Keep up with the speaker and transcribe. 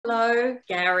Hello,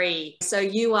 Gary. So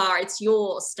it's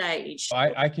your stage.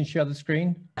 I can share the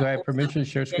screen. Do I have permission to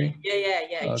share screen? Yeah.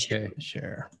 Okay,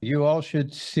 share. You all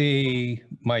should see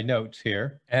my notes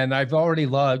here. And I've already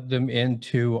logged them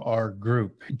into our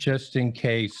group just in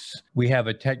case we have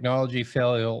a technology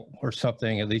failure or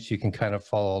something. At least you can kind of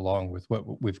follow along with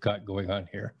what we've got going on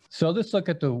here. So let's look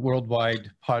at the worldwide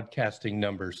podcasting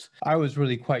numbers. I was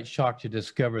really quite shocked to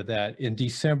discover that in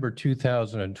December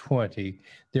 2020,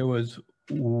 there was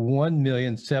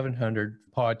 1,700,000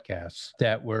 podcasts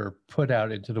that were put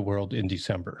out into the world in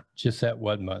December, just that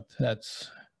 1 month. That's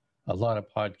a lot of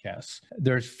podcasts.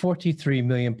 There's 43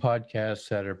 million podcasts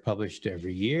that are published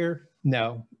every year.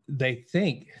 Now, they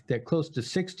think that close to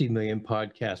 60 million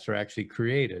podcasts are actually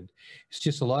created. It's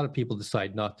just a lot of people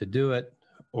decide not to do it,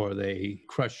 or they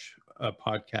crush a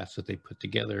podcast that they put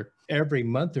together. Every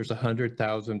month, there's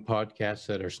 100,000 podcasts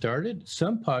that are started.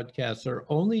 Some podcasts are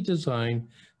only designed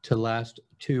to last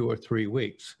 2 or 3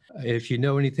 weeks. If you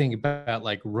know anything about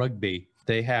like rugby,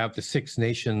 they have the Six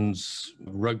Nations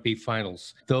rugby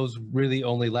finals. Those really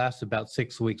only last about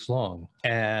 6 weeks long.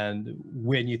 And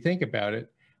when you think about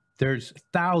it, there's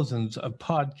thousands of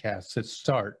podcasts that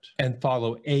start and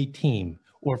follow a team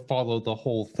or follow the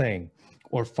whole thing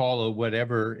or follow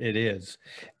whatever it is,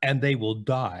 and they will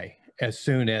die as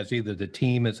soon as either the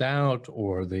team is out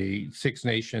or the Six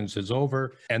Nations is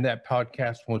over, and that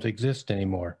podcast won't exist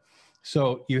anymore.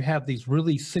 So you have these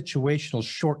really situational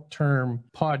short-term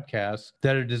podcasts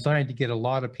that are designed to get a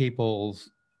lot of people's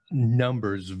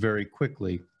numbers very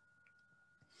quickly.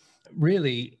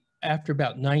 Really, after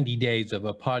about 90 days of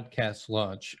a podcast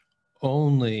launch,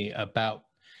 only about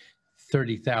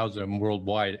 30,000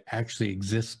 worldwide actually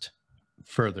exist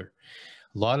further.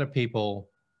 A lot of people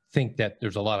think that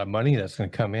there's a lot of money that's going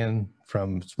to come in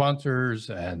from sponsors,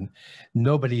 and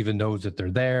nobody even knows that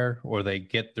they're there, or they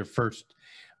get their first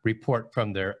report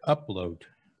from their upload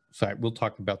site. We'll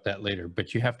talk about that later,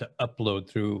 but you have to upload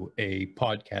through a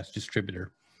podcast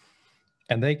distributor,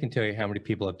 and they can tell you how many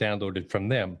people have downloaded from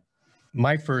them.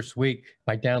 My first week,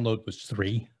 my download was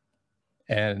 3.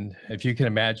 And if you can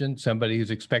imagine somebody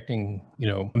who's expecting,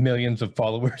 millions of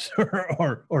followers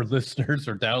or listeners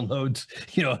or downloads,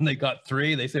 and they got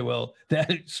 3, they say, well,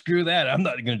 screw that. I'm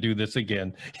not going to do this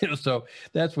again. So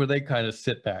that's where they kind of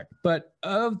sit back. But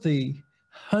of the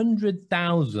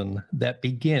 100,000 that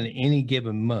begin any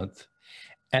given month,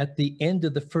 at the end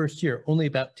of the first year, only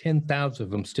about 10,000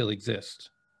 of them still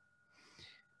exist.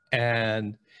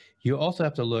 And you also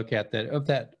have to look at that of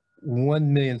that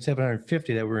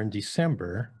 1,750,000 that were in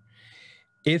December.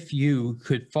 If you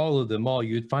could follow them all,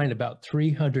 you'd find about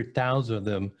 300,000 of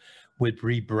them would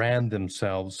rebrand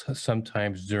themselves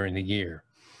sometimes during the year.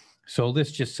 So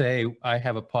let's just say I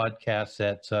have a podcast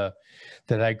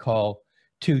that I call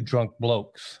Two Drunk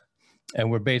Blokes, and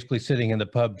we're basically sitting in the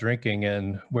pub drinking,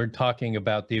 and we're talking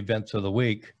about the events of the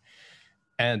week.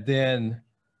 And then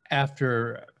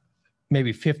after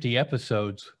maybe 50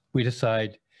 episodes, we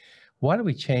decide, why don't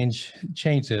we change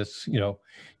this,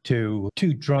 to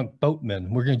Two Drunk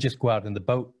Boatmen? We're going to just go out in the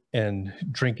boat and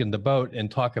drink in the boat and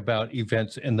talk about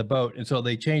events in the boat. And so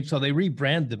they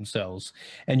rebrand themselves.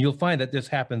 And you'll find that this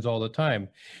happens all the time.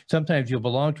 Sometimes you'll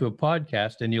belong to a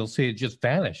podcast and you'll see it just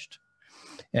vanished.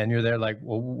 And you're there like,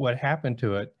 well, what happened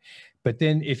to it? But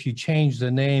then if you change the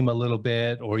name a little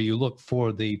bit, or you look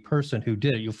for the person who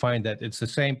did it, you'll find that it's the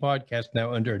same podcast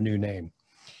now under a new name.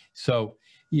 So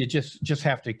you just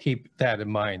have to keep that in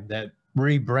mind, that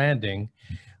rebranding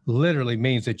literally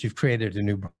means that you've created a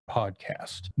new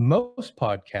podcast. Most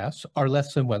podcasts are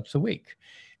less than once a week.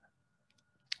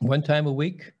 1 time a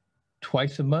week,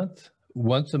 twice a month,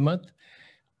 once a month.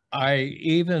 I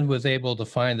even was able to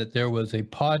find that there was a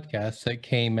podcast that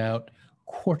came out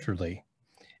quarterly.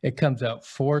 It comes out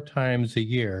 4 times a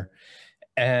year,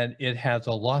 and it has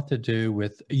a lot to do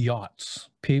with yachts.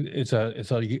 It's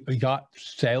a yacht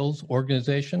sales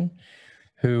organization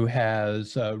who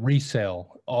has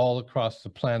resale all across the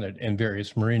planet in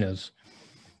various marinas.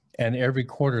 And every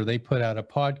quarter they put out a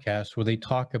podcast where they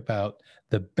talk about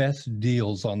the best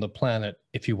deals on the planet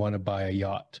if you want to buy a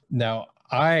yacht. Now,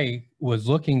 I was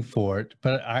looking for it,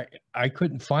 but I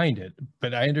couldn't find it.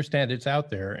 But I understand it's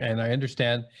out there, and I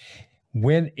understand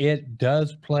when it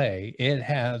does play, it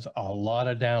has a lot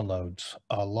of downloads.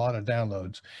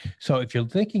 So if you're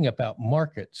thinking about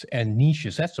markets and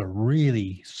niches, that's a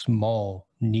really small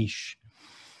niche.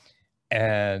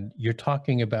 And you're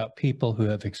talking about people who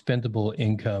have expendable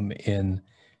income in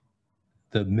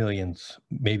the millions,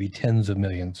 maybe tens of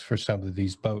millions for some of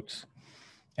these boats.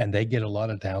 And they get a lot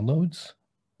of downloads.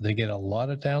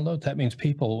 That means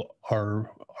people are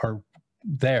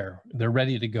there. They're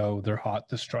ready to go. They're hot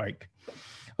to strike.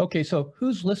 Okay, so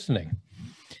who's listening?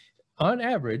 On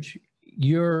average,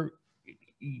 your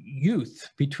youth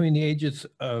between the ages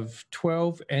of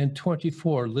 12 and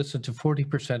 24 listen to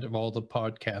 40% of all the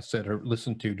podcasts that are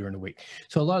listened to during the week.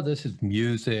 So a lot of this is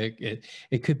music.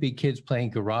 It could be kids playing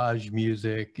garage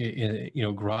music,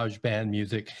 garage band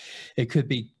music. It could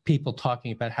be people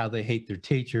talking about how they hate their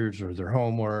teachers or their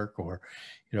homework, or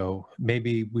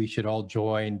maybe we should all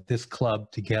join this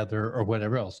club together or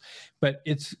whatever else. But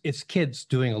it's kids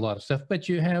doing a lot of stuff. But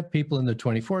you have people in the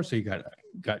 24, so you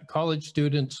got college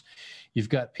students. You've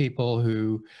got people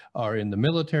who are in the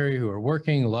military who are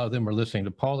working. A lot of them are listening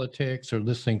to politics or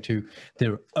listening to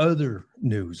their other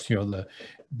news, the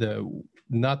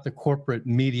not the corporate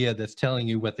media that's telling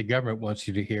you what the government wants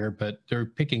you to hear, but they're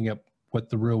picking up what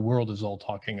the real world is all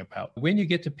talking about. When you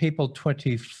get to people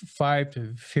 25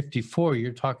 to 54,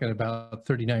 you're talking about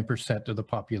 39% of the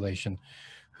population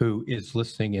who is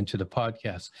listening into the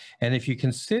podcast. And if you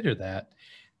consider that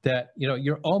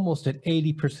you're almost at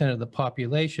 80% of the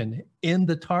population in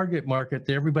the target market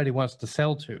that everybody wants to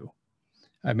sell to.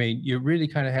 I mean, you really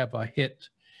kind of have a hit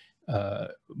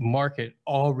market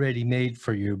already made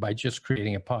for you by just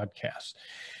creating a podcast.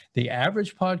 The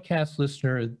average podcast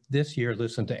listener this year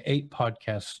listened to 8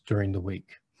 podcasts during the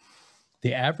week.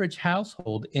 The average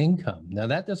household income, now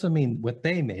that doesn't mean what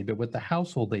they made, but what the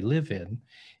household they live in,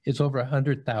 is over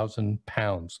 100,000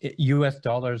 pounds. US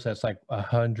dollars, that's like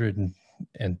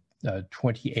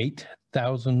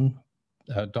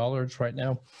 $128,000 right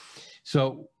now.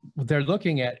 So they're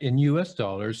looking at, in US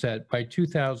dollars, that by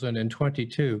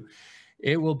 2022,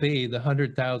 it will be the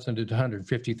 100,000 to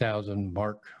 150,000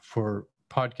 mark for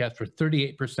podcasts. For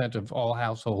 38% of all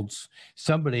households,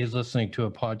 somebody is listening to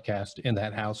a podcast in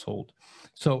that household.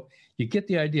 So you get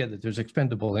the idea that there's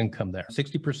expendable income there.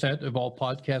 60% of all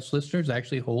podcast listeners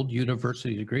actually hold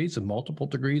university degrees, and multiple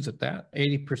degrees at that.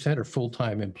 80% are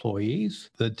full-time employees.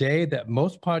 The day that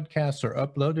most podcasts are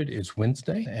uploaded is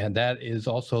Wednesday, and that is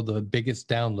also the biggest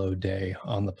download day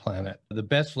on the planet. The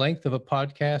best length of a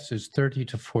podcast is 30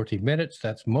 to 40 minutes.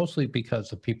 That's mostly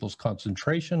because of people's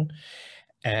concentration,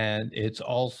 and it's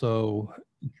also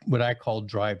what I call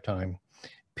drive time.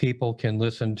 People can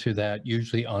listen to that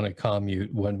usually on a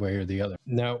commute one way or the other.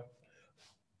 Now,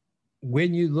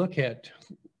 when you look at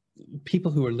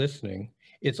people who are listening,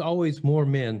 it's always more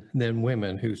men than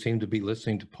women who seem to be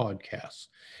listening to podcasts.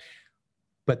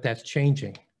 But that's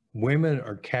changing. Women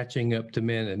are catching up to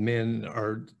men, and men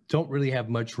don't really have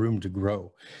much room to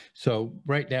grow. So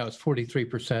right now it's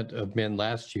 43% of men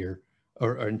last year,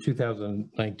 or in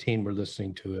 2019 were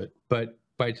listening to it. But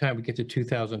by the time we get to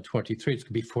 2023, it's going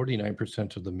to be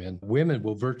 49% of the men. Women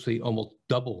will virtually almost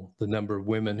double the number of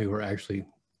women who are actually,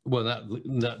 well,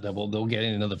 not double, they'll get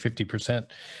in another 50%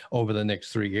 over the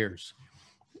next 3 years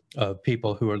of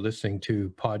people who are listening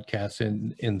to podcasts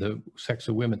in the sex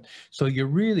of women. So you're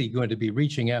really going to be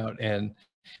reaching out, and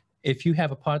if you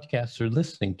have a podcast you're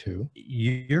listening to,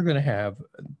 you're going to have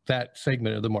that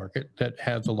segment of the market that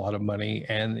has a lot of money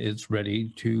and is ready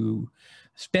to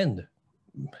spend.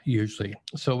 Usually.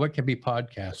 So what can be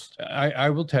podcasts? I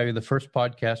will tell you, the first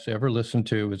podcast I ever listened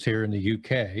to was here in the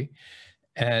UK,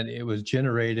 and it was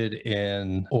generated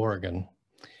in Oregon.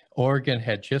 Oregon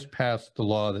had just passed the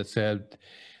law that said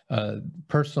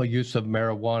personal use of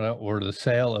marijuana or the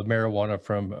sale of marijuana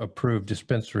from approved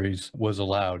dispensaries was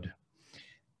allowed.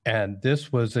 And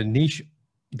this was a niche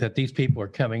that these people are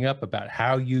coming up about,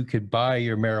 how you could buy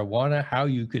your marijuana, how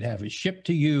you could have it shipped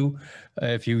to you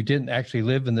if you didn't actually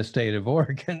live in the state of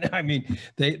Oregon. I mean,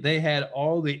 they had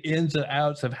all the ins and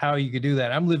outs of how you could do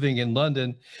that. I'm living in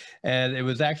London, and it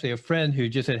was actually a friend who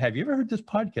just said, have you ever heard this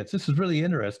podcast? This is really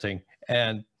interesting.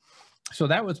 And so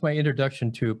that was my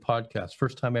introduction to a podcast.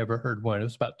 First time I ever heard one, it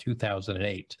was about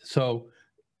 2008. So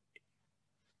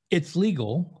it's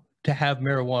legal to have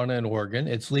marijuana in Oregon.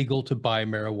 It's legal to buy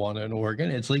marijuana in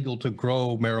Oregon. It's legal to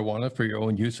grow marijuana for your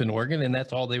own use in Oregon, and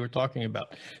that's all they were talking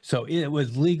about. So it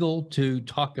was legal to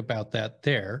talk about that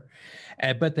there,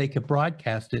 but they could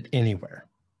broadcast it anywhere.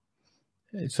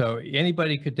 So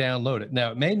anybody could download it. Now,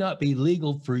 it may not be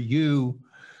legal for you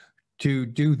to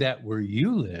do that where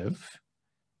you live,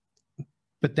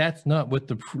 but that's not what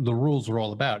the rules are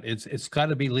all about. It's got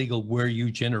to be legal where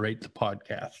you generate the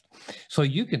podcast. So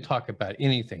you can talk about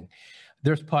anything.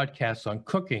 There's podcasts on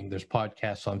cooking. There's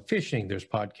podcasts on fishing. There's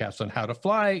podcasts on how to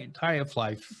tie a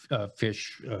fly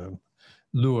fish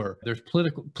lure. There's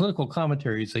political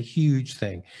commentary is a huge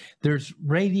thing. There's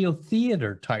radio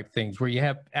theater type things where you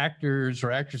have actors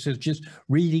or actresses just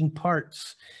reading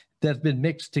parts that's been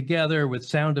mixed together with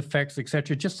sound effects,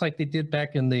 etc., just like they did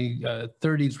back in the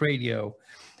 30s radio.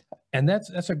 And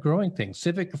that's a growing thing.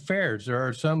 Civic affairs, there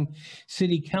are some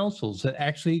city councils that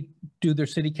actually do their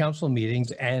city council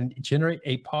meetings and generate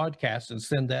a podcast and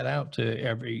send that out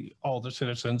to all the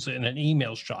citizens in an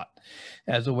email shot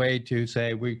as a way to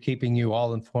say, we're keeping you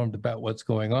all informed about what's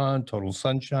going on, total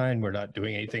sunshine, we're not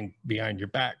doing anything behind your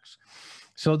backs.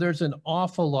 So there's an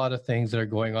awful lot of things that are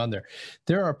going on there.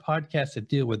 There are podcasts that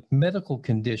deal with medical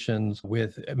conditions,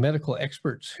 with medical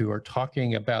experts who are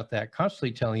talking about that,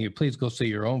 constantly telling you, please go see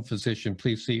your own physician,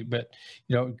 please see. But,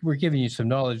 we're giving you some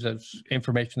knowledge, that's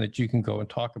information that you can go and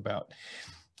talk about.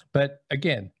 But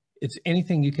again, it's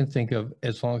anything you can think of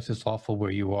as long as it's lawful where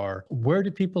you are. Where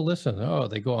do people listen? Oh,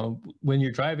 they go on when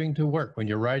you're driving to work, when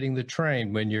you're riding the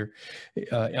train, when you're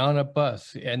on a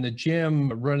bus, and the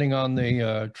gym, running on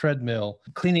the treadmill,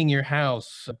 cleaning your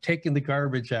house, taking the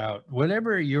garbage out,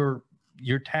 whatever your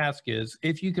task is.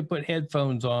 If you can put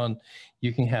headphones on,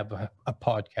 you can have a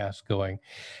podcast going.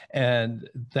 And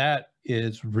that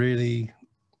is really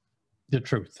the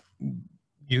truth.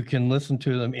 You can listen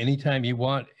to them anytime you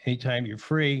want, anytime you're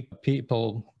free.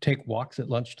 People take walks at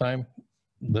lunchtime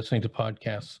listening to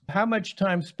podcasts. How much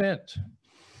time spent?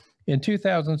 In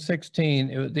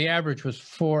 2016, the average was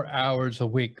 4 hours a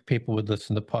week people would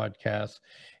listen to podcasts.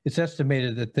 It's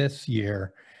estimated that this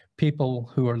year, people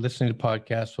who are listening to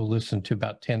podcasts will listen to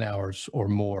about 10 hours or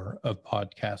more of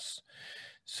podcasts.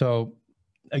 So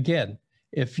again,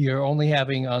 if you're only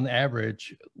having on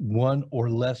average one or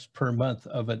less per month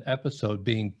of an episode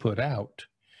being put out,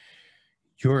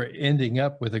 you're ending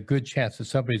up with a good chance that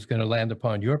somebody's going to land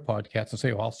upon your podcast and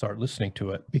say, oh, I'll start listening to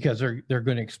it, because they're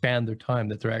going to expand their time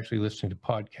that they're actually listening to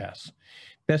podcasts.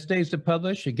 Best days to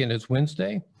publish, again, is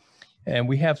Wednesday. And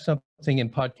we have something in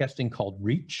podcasting called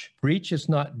reach. Reach is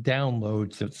not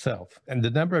downloads itself. And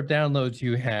the number of downloads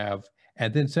you have,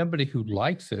 and then somebody who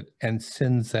likes it and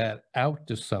sends that out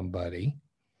to somebody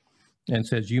and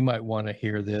says, you might want to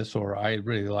hear this, or I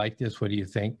really like this, what do you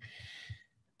think?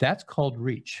 That's called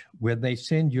reach, when they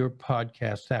send your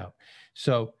podcast out.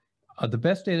 So the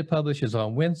best day to publish is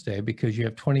on Wednesday, because you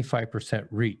have 25%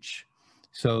 reach.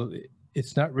 So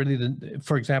it's not really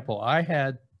for example, I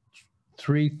had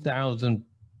 3,000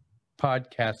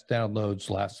 podcast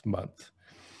downloads last month,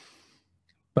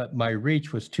 but my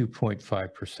reach was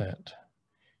 2.5%.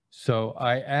 So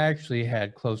I actually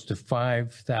had close to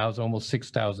 5,000, almost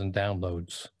 6,000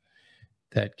 downloads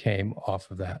that came off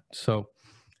of that. So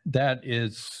that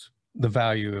is the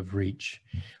value of reach.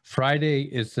 Friday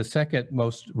is the second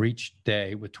most reached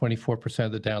day, with 24%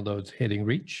 of the downloads hitting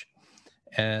reach.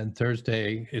 And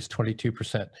Thursday is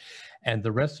 22%. And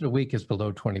the rest of the week is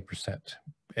below 20%.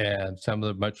 And some of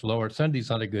them much lower. Sunday's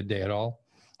not a good day at all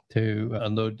to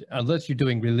unload, unless you're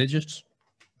doing religious.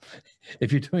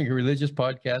 If you're doing a religious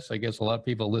podcast, I guess a lot of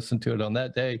people listen to it on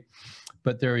that day.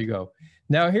 But there you go.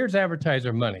 Now here's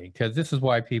advertiser money, because this is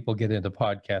why people get into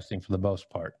podcasting for the most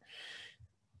part.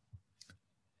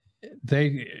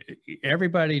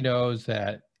 Everybody knows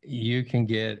that you can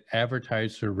get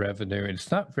advertiser revenue, and it's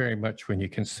not very much when you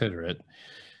consider it,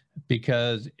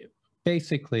 because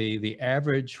basically the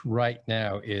average right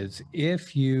now is,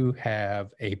 if you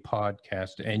have a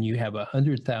podcast and you have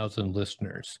 100,000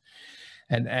 listeners,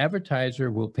 an advertiser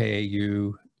will pay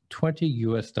you $20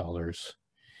 US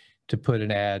to put an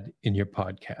ad in your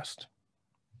podcast.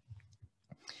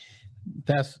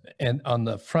 And on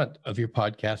the front of your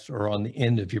podcast or on the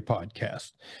end of your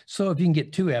podcast. So if you can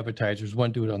get two advertisers,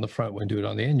 one do it on the front, one do it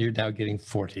on the end, you're now getting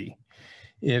 40.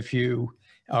 If you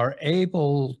are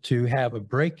able to have a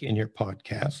break in your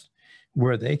podcast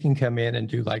where they can come in and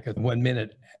do like a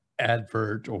 1-minute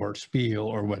advert or spiel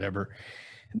or whatever,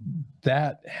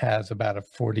 that has about a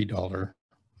 $40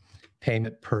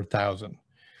 payment per 1,000.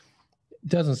 It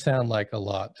doesn't sound like a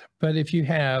lot, but if you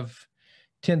have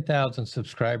 10,000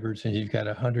 subscribers and you've got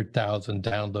 100,000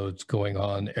 downloads going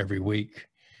on every week,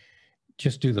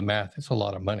 just do the math. It's a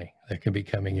lot of money that can be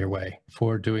coming your way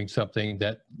for doing something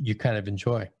that you kind of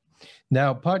enjoy.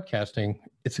 Now, podcasting,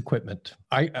 it's equipment.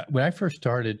 When I first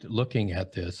started looking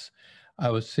at this, I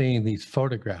was seeing these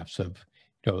photographs of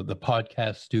the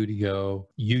podcast studio,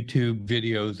 YouTube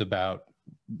videos about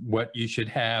what you should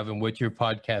have and what your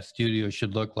podcast studio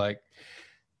should look like.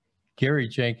 Gary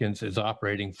Jenkins is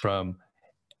operating from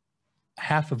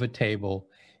half of a table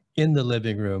in the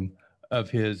living room of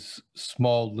his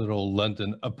small little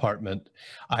London apartment.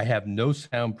 I have no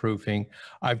soundproofing.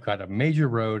 I've got a major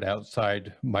road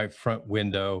outside my front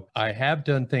window. I have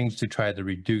done things to try to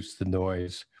reduce the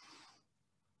noise,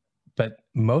 but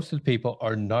most of the people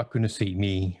are not going to see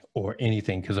me or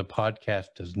anything, because a podcast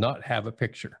does not have a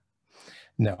picture.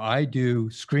 Now, I do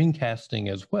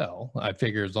screencasting as well. I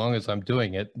figure as long as I'm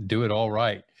doing it, do it all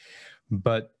right.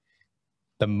 But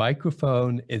The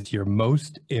microphone is your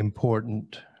most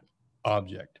important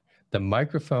object. The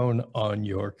microphone on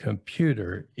your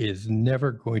computer is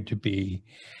never going to be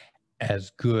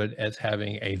as good as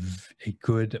having a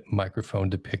good microphone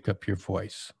to pick up your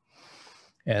voice.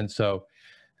 And so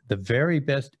the very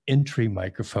best entry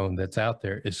microphone that's out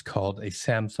there is called a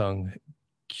Samsung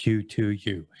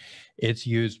Q2U. It's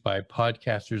used by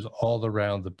podcasters all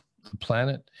around the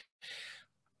planet.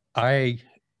 I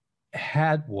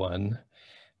had one,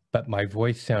 but my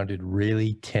voice sounded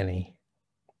really tinny.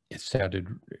 It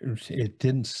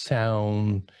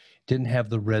didn't have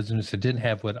the resonance. It didn't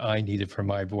have what I needed for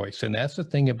my voice. And that's the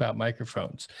thing about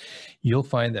microphones. You'll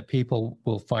find that people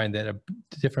will find that a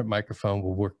different microphone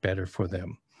will work better for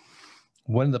them.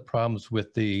 One of the problems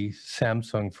with the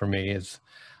Samsung for me is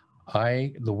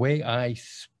the way I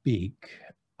speak,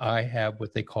 I have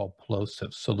what they call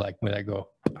plosives. So like when I go,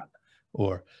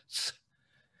 or,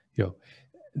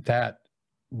 that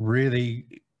really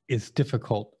is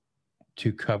difficult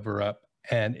to cover up,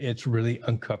 and it's really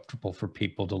uncomfortable for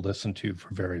people to listen to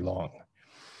for very long.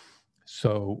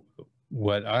 So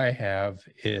what I have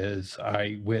is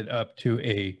I went up to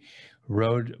a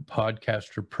Rode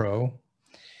Podcaster Pro.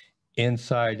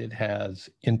 Inside it has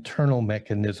internal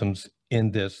mechanisms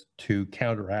in this to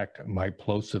counteract my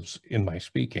plosives in my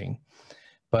speaking.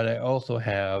 But I also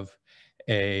have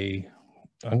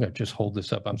I'm going to just hold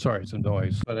this up. I'm sorry, some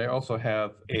noise. But I also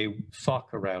have a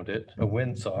sock around it, a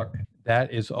wind sock.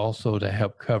 That is also to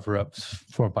help cover up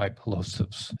for my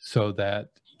plosives so that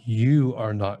you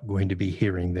are not going to be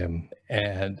hearing them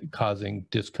and causing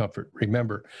discomfort.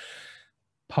 Remember,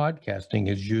 podcasting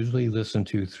is usually listened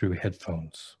to through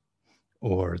headphones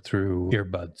or through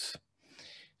earbuds.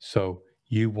 So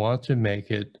you want to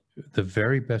make it the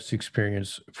very best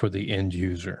experience for the end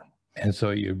user. And so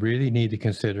you really need to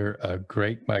consider a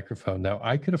great microphone. Now,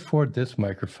 I could afford this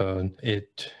microphone.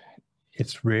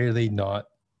 It's really not,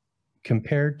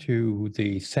 compared to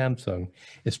the Samsung,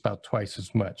 it's about twice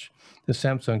as much. The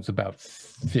Samsung's about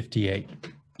 $58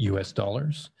 US.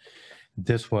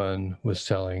 This one was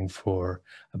selling for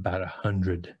about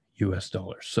 $100 US.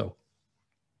 So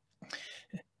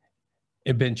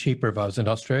it'd been cheaper if I was in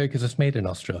Australia because it's made in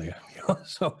Australia.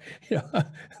 So,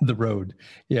 the Rode,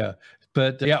 yeah.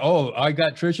 But I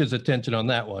got Trisha's attention on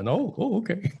that one. Oh,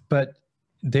 okay. But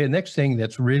the next thing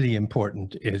that's really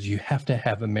important is you have to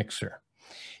have a mixer.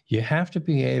 You have to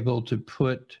be able to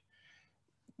put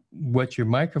what your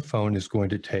microphone is going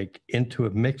to take into a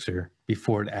mixer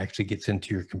before it actually gets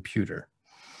into your computer.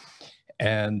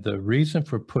 And the reason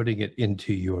for putting it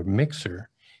into your mixer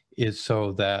is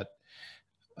so that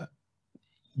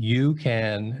you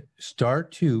can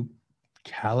start to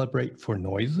calibrate for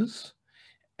noises.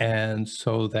 And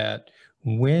so that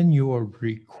when you're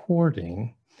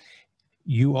recording,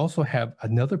 you also have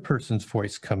another person's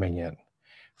voice coming in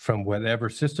from whatever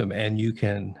system, and you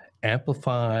can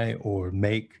amplify or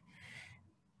make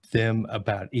them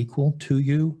about equal to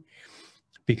you.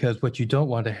 Because what you don't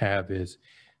want to have is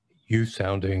you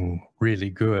sounding really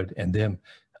good and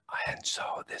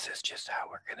so this is just how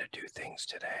we're going to do things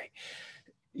today.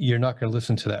 You're not going to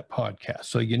listen to that podcast.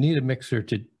 So you need a mixer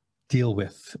to deal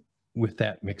with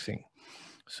that mixing.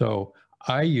 So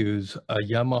I use a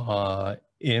Yamaha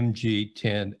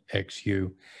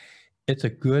MG10XU. It's a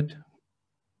good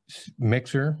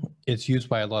mixer. It's used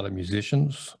by a lot of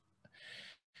musicians.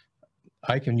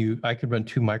 I can run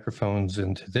two microphones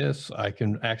into this. I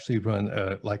can actually run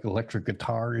like electric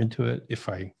guitar into it if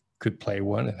I could play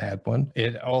one and had one.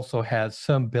 It also has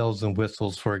some bells and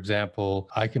whistles. For example,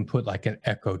 I can put like an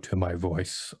echo to my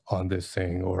voice on this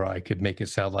thing, or I could make it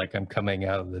sound like I'm coming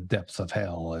out of the depths of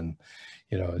hell. And,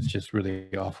 it's just really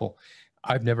awful.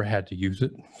 I've never had to use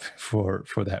it for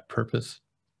that purpose,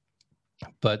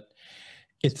 but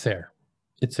it's there.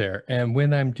 It's there. And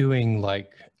when I'm doing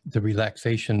like the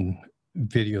relaxation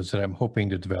videos that I'm hoping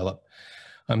to develop,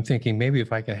 I'm thinking maybe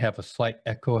if I can have a slight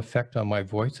echo effect on my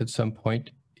voice at some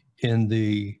point in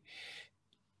the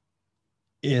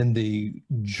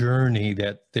journey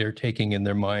that they're taking in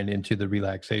their mind into the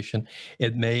relaxation,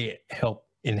 it may help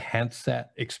enhance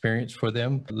that experience for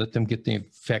them, let them get the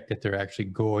effect that they're actually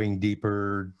going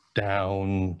deeper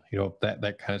down,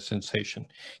 that kind of sensation,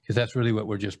 because that's really what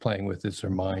we're just playing with is their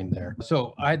mind there.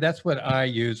 So that's what I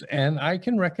use, and I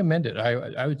can recommend it.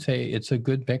 I would say it's a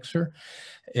good mixer.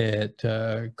 It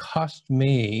cost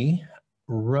me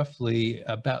roughly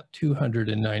about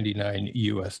 $299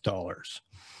 US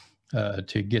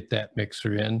to get that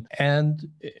mixer in, and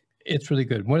it's really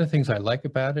good. One of the things I like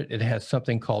about it, it has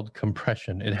something called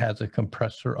compression. It has a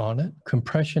compressor on it.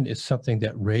 Compression is something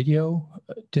that radio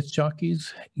disc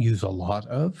jockeys use a lot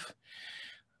of.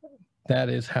 That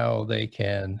is how they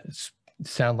can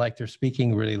sound like they're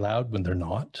speaking really loud when they're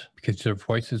not, because their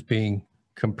voice is being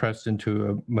compressed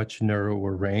into a much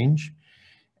narrower range,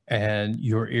 and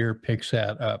your ear picks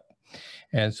that up.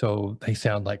 And so they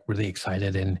sound like really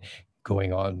excited and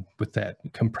going on with that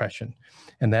compression.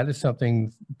 And that is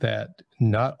something that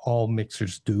not all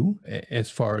mixers do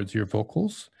as far as your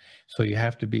vocals. So you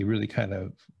have to be really kind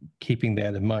of keeping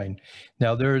that in mind.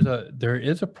 Now there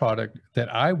is a product that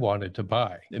I wanted to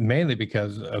buy, mainly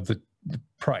because of the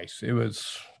price. It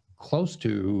was close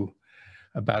to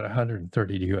about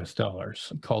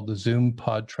 $130 called the Zoom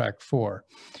PodTrack 4.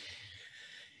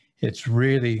 It's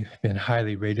really been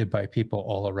highly rated by people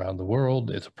all around the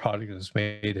world. It's a product that's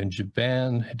made in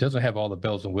Japan. It doesn't have all the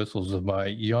bells and whistles of my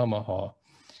Yamaha,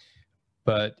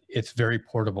 but it's very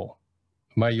portable.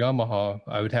 My Yamaha,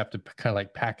 I would have to kind of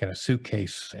like pack in a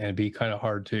suitcase and be kind of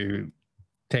hard to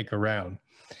take around.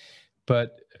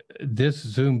 But this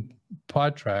Zoom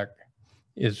PodTrack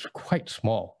is quite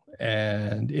small,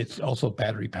 and it's also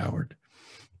battery powered.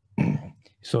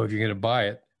 So if you're going to buy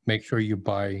it, make sure you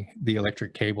buy the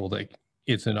electric cable that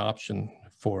is an option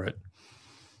for it.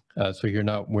 So you're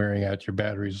not wearing out your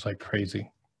batteries like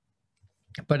crazy.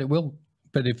 But it will,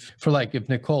 but if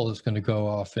Nicole is going to go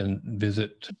off and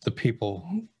visit the people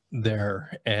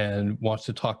there and wants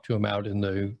to talk to them out in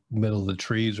the middle of the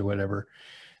trees or whatever,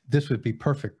 this would be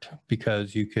perfect,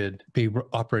 because you could be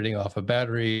operating off a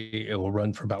battery. It will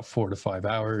run for about 4 to 5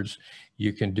 hours.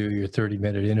 You can do your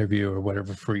 30-minute interview or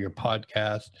whatever for your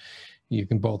podcast. You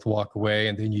can both walk away,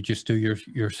 and then you just do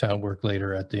your sound work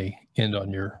later at the end on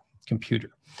your computer.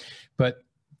 But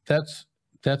that's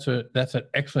an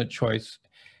excellent choice.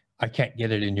 I can't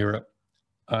get it in Europe.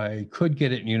 I could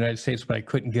get it in the United States, but I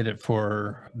couldn't get it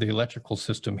for the electrical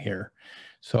system here.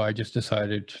 So I just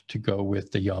decided to go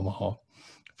with the Yamaha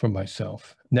for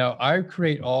myself. Now I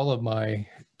create all of my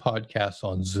podcasts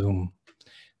on Zoom,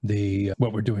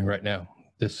 what we're doing right now,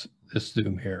 this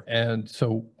Zoom here. And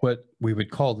so what we would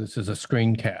call this is a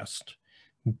screencast,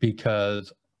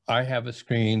 because I have a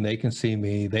screen, they can see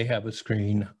me, they have a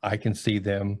screen, I can see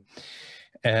them,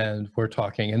 and we're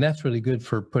talking. And that's really good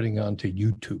for putting onto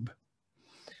YouTube.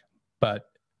 But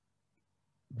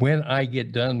when I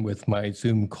get done with my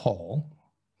Zoom call,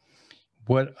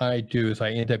 what I do is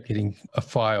I end up getting a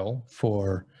file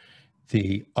for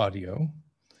the audio,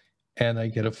 and I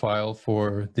get a file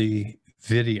for the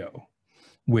video,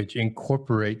 which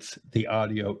incorporates the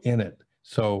audio in it.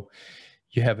 So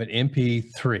you have an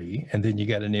MP3, and then you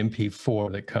got an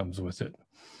MP4 that comes with it.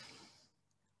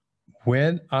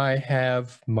 When I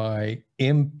have my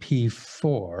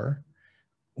MP4,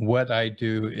 what I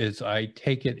do is I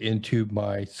take it into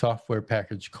my software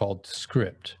package called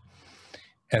Script.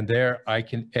 And there I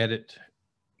can edit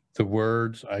the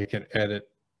words, I can edit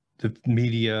the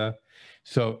media.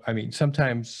 So, I mean,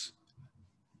 sometimes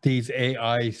these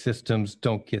AI systems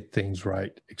don't get things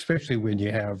right, especially when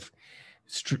you have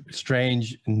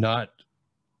strange, not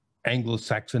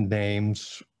Anglo-Saxon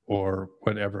names or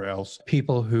whatever else.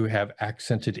 People who have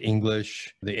accented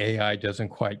English, the AI doesn't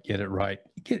quite get it right.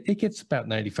 It gets about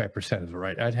 95% of it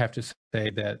right. I'd have to say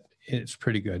that it's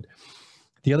pretty good.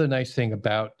 The other nice thing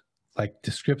about like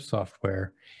the Script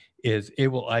software is it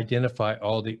will identify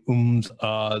all the ums,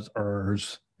 ahs,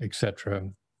 ers, etc.,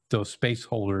 those space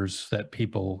holders that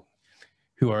people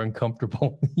who are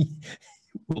uncomfortable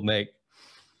will make.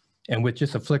 And with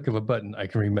just a flick of a button, I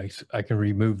can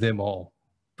remove them all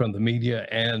from the media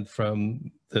and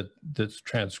from the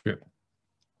transcript.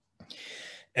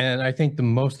 And I think the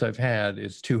most I've had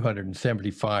is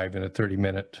 275 in a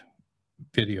 30-minute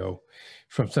video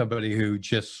from somebody who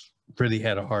just really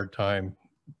had a hard time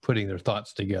putting their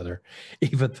thoughts together,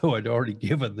 even though I'd already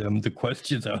given them the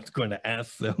questions I was going to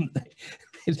ask them.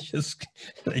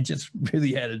 They just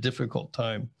really had a difficult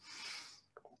time.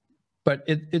 But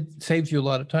it saves you a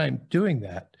lot of time doing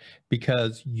that,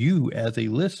 because you as a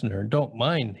listener don't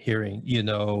mind hearing,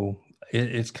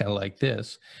 it's kind of like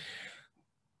this.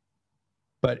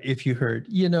 But if you heard,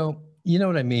 you know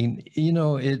what I mean?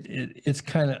 It's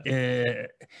kind of,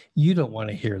 you don't want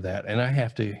to hear that. And I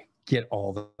have to get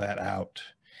all that out.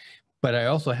 But I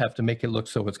also have to make it look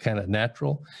so it's kind of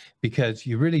natural, because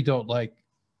you really don't like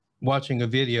watching a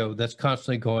video that's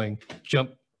constantly going,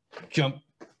 jump, jump.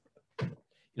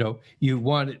 You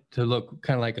want it to look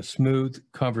kind of like a smooth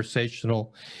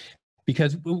conversational,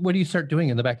 because what do you start doing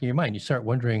in the back of your mind? You start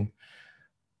wondering,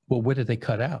 well, what did they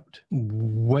cut out?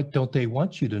 What don't they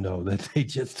want you to know that they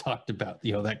just talked about,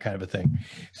 that kind of a thing.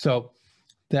 So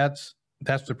that's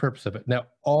the purpose of it. Now,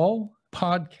 all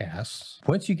podcasts,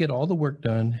 once you get all the work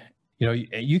done, You know,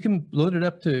 you can load it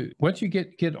up to, once you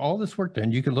get all this work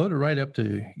done, you can load it right up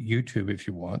to YouTube if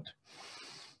you want.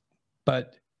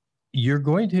 But you're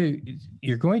going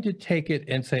to take it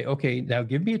and say, okay, now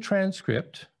give me a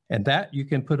transcript, and that you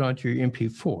can put onto your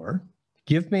MP4.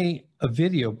 Give me a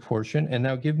video portion, and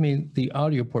now give me the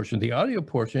audio portion. The audio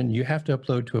portion you have to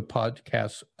upload to a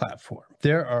podcast platform.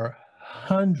 There are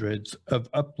hundreds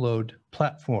of upload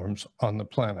platforms on the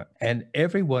planet, and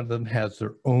every one of them has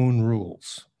their own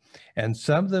rules. And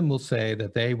some of them will say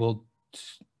that they'll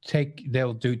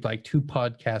do like 2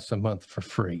 podcasts a month for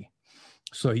free.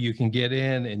 So you can get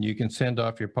in and you can send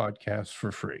off your podcast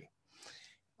for free.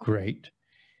 Great.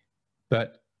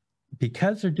 But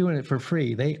because they're doing it for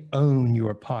free, they own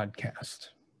your podcast.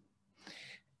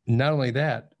 Not only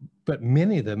that, but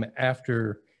many of them,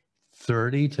 after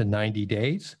 30 to 90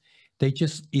 days, they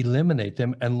just eliminate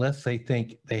them unless they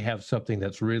think they have something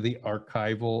that's really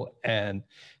archival and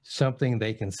something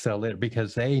they can sell it,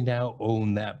 because they now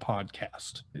own that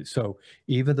podcast. So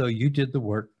even though you did the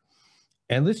work,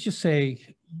 and let's just say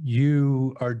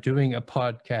you are doing a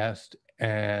podcast,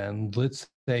 and let's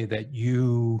say that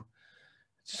you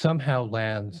somehow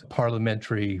land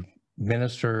parliamentary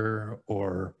minister,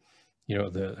 or, you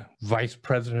know, the vice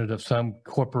president of some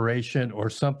corporation or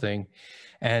something.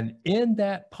 And in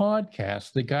that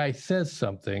podcast, the guy says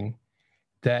something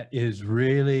that is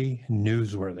really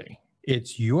newsworthy.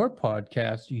 It's your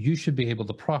podcast. You should be able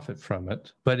to profit from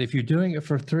it. But if you're doing it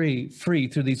for free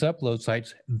through these upload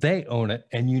sites, they own it.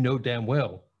 And you know damn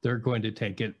well they're going to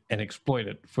take it and exploit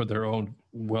it for their own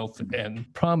wealth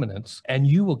and prominence. And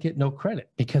you will get no credit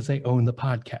because they own the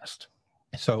podcast.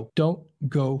 So don't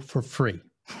go for free.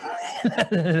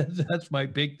 That's my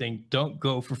big thing. Don't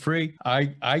go for free.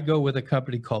 I go with a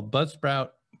company called Buzzsprout,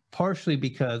 partially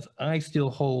because I still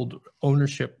hold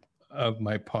ownership of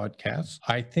my podcast.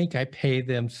 I think I pay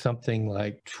them something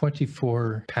like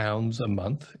 £24 a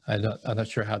month. I'm not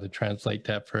sure how to translate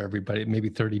that for everybody. Maybe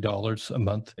 $30 a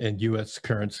month in US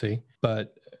currency.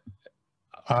 But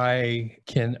I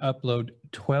can upload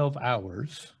 12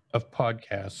 hours of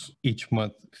podcasts each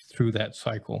month through that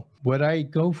cycle. What I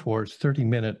go for is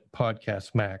 30-minute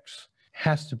podcast max.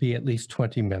 Has to be at least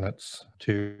 20 minutes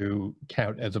to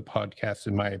count as a podcast,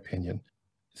 in my opinion.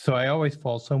 So I always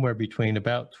fall somewhere between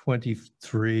about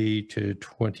 23 to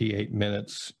 28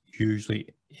 minutes, usually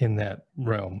in that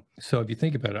realm. So if you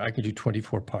think about it, I can do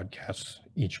 24 podcasts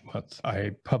each month.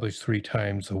 I publish 3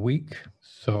 times a week.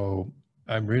 So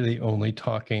I'm really only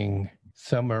talking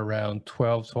somewhere around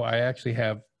 12. So I actually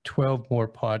have 12 more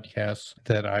podcasts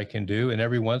that I can do. And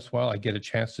every once in a while, I get a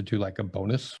chance to do like a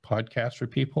bonus podcast for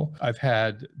people. I've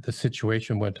had the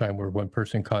situation one time where one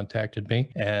person contacted me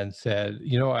and said,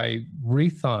 you know, I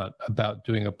rethought about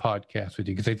doing a podcast with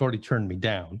you, because they've already turned me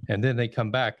down. And then they come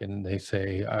back and they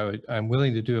say, I'm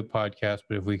willing to do a podcast,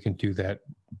 but if we can do that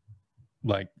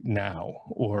like now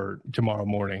or tomorrow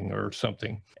morning or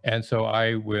something. And so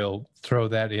I will throw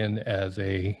that in as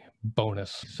a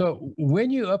bonus. So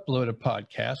when you upload a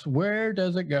podcast, where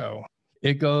does it go?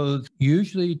 It goes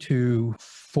usually to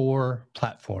 4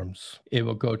 platforms. It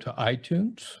will go to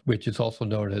iTunes, which is also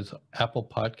known as Apple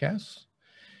Podcasts,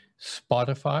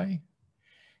 Spotify,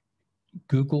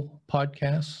 Google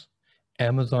Podcasts,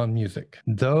 Amazon Music.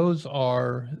 Those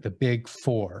are the big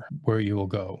 4 where you will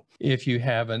go. If you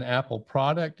have an Apple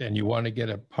product and you want to get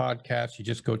a podcast, you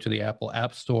just go to the Apple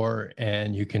App Store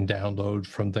and you can download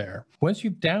from there. Once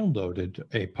you've downloaded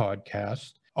a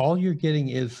podcast, all you're getting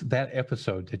is that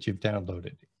episode that you've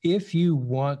downloaded. If you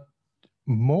want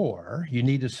more, you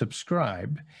need to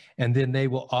subscribe, and then they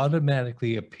will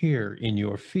automatically appear in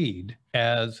your feed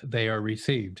as they are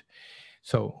received.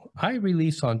 So I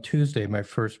release on Tuesday my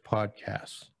first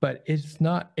podcast, but it's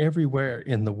not everywhere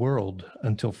in the world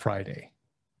until Friday,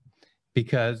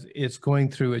 because it's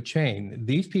going through a chain.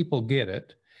 These people get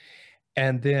it.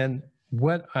 And then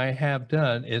what I have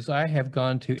done is I have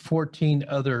gone to 14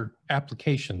 other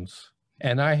applications,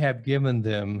 and I have given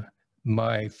them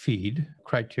my feed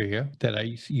criteria that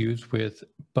I use with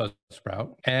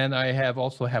Buzzsprout. And I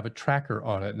also have a tracker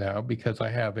on it now, because I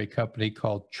have a company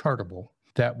called Chartable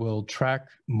that will track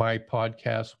my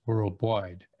podcast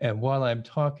worldwide. And while I'm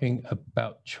talking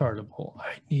about Chartable,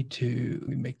 I need to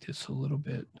make this a little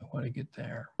bit, I want to get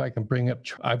there. If I can bring up,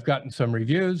 I've gotten some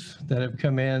reviews that have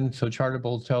come in. So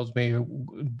Chartable tells me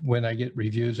when I get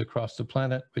reviews across the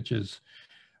planet, which is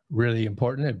really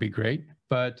important. It'd be great.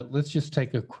 But let's just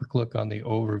take a quick look on the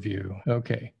overview.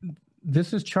 Okay.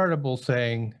 This is Chartable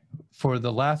saying, for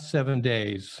the last 7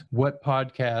 days, what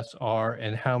podcasts are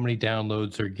and how many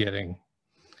downloads they're getting.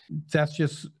 That's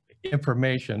just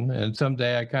information. And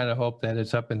someday I kind of hope that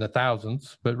it's up in the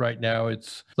thousands, but right now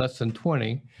it's less than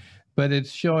 20. but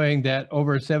it's showing that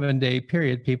over a 7-day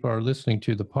period, people are listening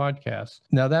to the podcast.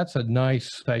 Now, that's a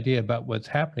nice idea about what's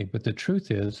happening, but the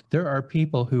truth is there are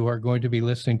people who are going to be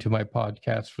listening to my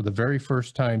podcast for the very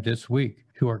first time this week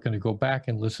who are going to go back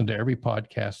and listen to every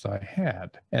podcast I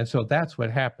had. And so that's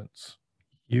what happens.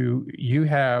 You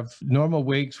have normal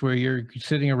weeks where you're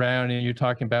sitting around and you're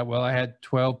talking about, well, I had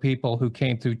 12 people who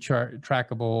came through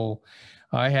Trackable.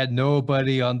 I had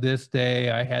nobody on this day.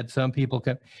 I had some people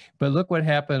come. But look what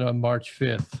happened on March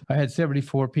 5th. I had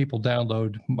 74 people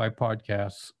download my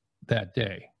podcasts that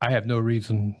day. I have no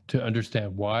reason to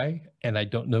understand why, and I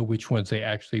don't know which ones they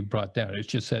actually brought down. It's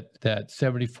just that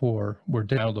 74 were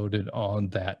downloaded on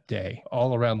that day,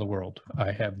 all around the world.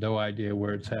 I have no idea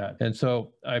where it's at. And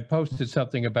so I posted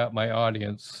something about my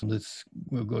audience.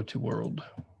 We'll go to world.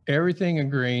 Everything in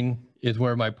green is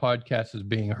where my podcast is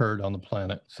being heard on the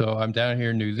planet. So I'm down here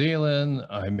in New Zealand,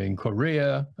 I'm in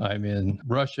Korea, I'm in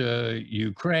Russia,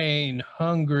 Ukraine,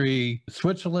 Hungary,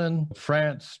 Switzerland,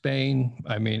 France, Spain.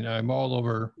 I mean, I'm all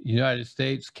over United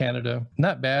States, Canada.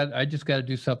 Not bad. I just got to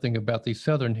do something about these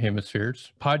southern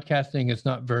hemispheres. Podcasting is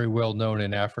not very well known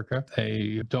in Africa.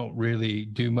 They don't really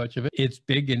do much of it. It's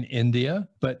big in India,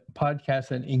 but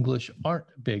podcasts in English aren't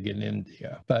big in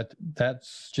India. But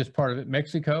that's just part of it.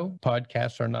 Mexico,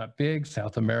 podcasts are not big.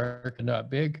 South America, not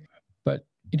big, but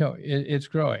it's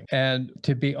growing. And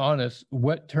to be honest,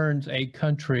 what turns a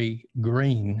country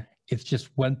green? It's just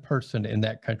one person in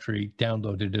that country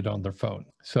downloaded it on their phone.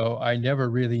 So I never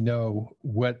really know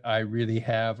what I really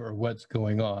have or what's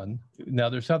going on. Now,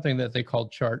 there's something that they call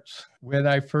charts. When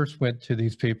I first went to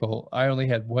these people, I only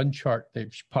had one chart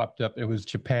that popped up. It was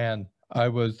Japan. I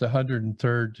was the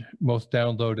 103rd most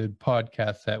downloaded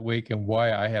podcast that week, and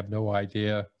why, I have no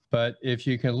idea. But if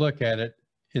you can look at it,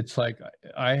 it's like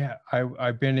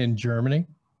I've been in Germany,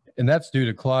 and that's due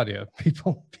to Claudia.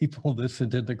 People listen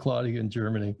to Claudia in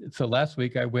Germany. So last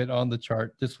week I went on the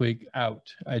chart. This week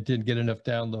out. I didn't get enough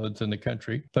downloads in the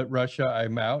country. But Russia,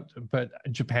 I'm out. But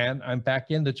Japan, I'm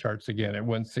back in the charts again at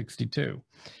 162.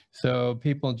 So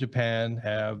people in Japan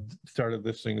have started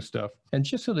listening to stuff. And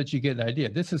just so that you get an idea,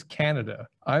 this is Canada.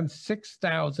 I'm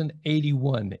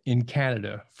 6,081 in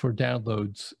Canada for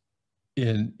downloads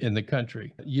in the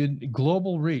country.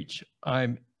 Global reach,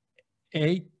 I'm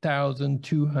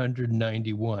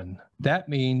 8,291. That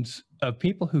means of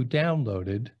people who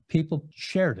downloaded, people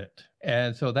shared it.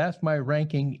 And so that's my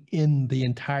ranking in the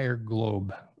entire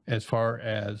globe as far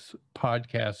as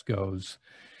podcast goes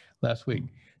last week.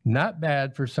 Not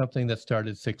bad for something that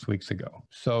started 6 weeks ago.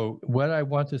 So what I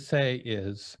want to say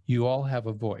is you all have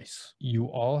a voice. You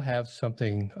all have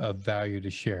something of value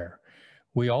to share.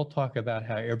 We all talk about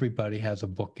how everybody has a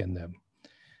book in them,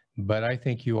 but I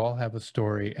think you all have a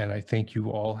story, and I think you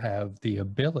all have the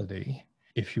ability,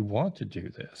 if you want to do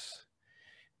this,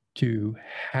 to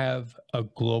have a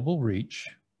global reach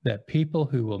that people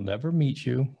who will never meet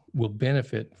you will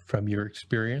benefit from your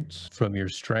experience, from your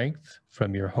strength,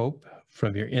 from your hope,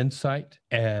 from your insight,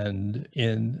 and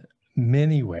in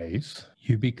many ways,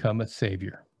 you become a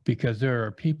savior, because there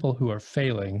are people who are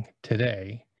failing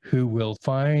today who will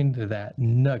find that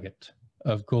nugget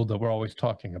of gold that we're always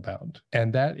talking about.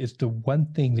 And that is the one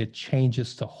thing that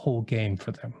changes the whole game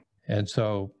for them. And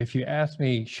so if you ask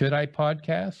me, should I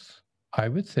podcast? I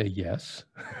would say yes.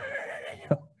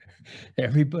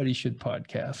 Everybody should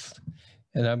podcast.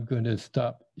 And I'm going to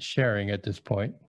stop sharing at this point.